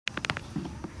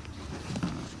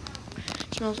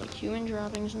smells like human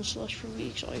droppings and slush for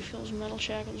weeks. All you feel is metal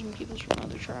shackles and people from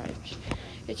other tribes.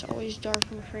 It's always dark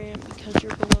and cramped because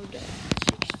you're below deck.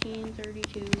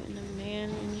 1632, and the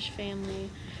man and his family,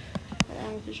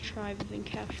 along with his tribe, have been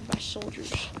captured by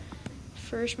soldiers.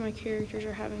 First, my characters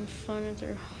are having fun at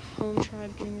their home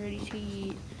tribe getting ready to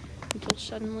eat, until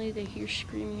suddenly they hear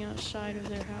screaming outside of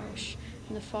their house,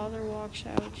 and the father walks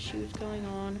out to see what's going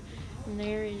on, and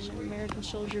there is an American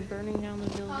soldier burning down the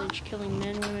village, killing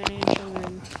men, women, and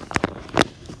children.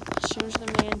 As soon as the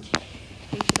man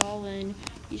takes it all in,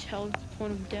 he's held at the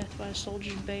point of death by a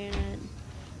soldier's bayonet.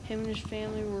 Him and his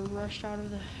family were rushed out of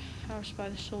the house by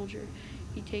the soldier.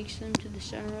 He takes them to the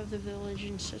center of the village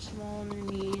and sets them all on their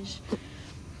knees.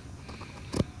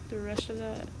 The rest of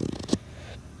the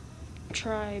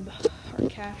tribe are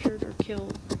captured or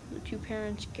killed. While the two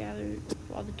parents gather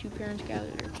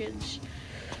their kids.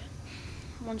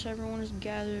 Once everyone is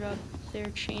gathered up,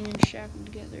 they're chained and shackled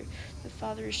together. The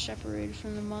father is separated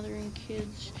from the mother and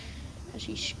kids. As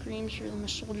he screams for them, a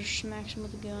soldier smacks him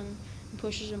with a gun and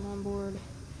pushes him on board.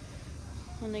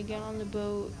 When they get on the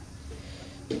boat,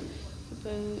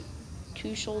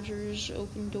 two soldiers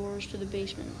opened doors to the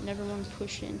basement, and everyone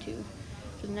pushed into.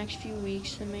 For the next few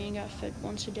weeks, the man got fed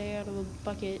once a day out of a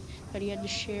bucket that he had to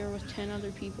share with 10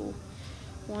 other people.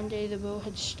 One day the boat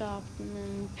had stopped, and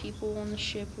then people on the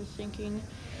ship were thinking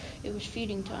it was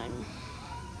feeding time.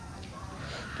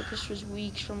 But this was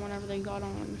weeks from whenever they got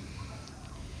on.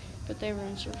 But they were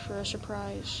in for a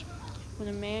surprise.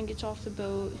 When the man gets off the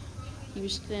boat, he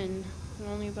was thin, and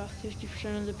only about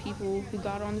 50% of the people who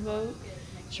got on the boat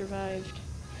survived.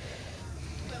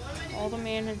 All the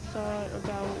man had thought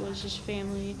about was his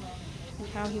family and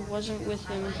how he wasn't with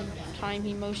them at the time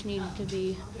he most needed to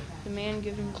be. The man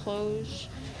gave him clothes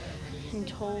and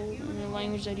told in a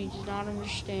language that he did not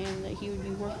understand that he would be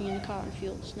working in the cotton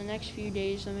fields. The next few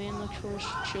days, the man looked for his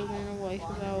children and a wife.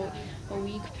 About a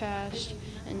week passed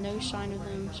and no sign of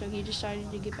them, so he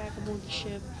decided to get back aboard the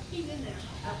ship.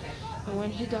 And when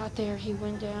he got there, he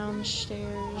went down the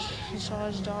stairs and saw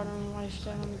his daughter and wife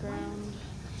down on the ground.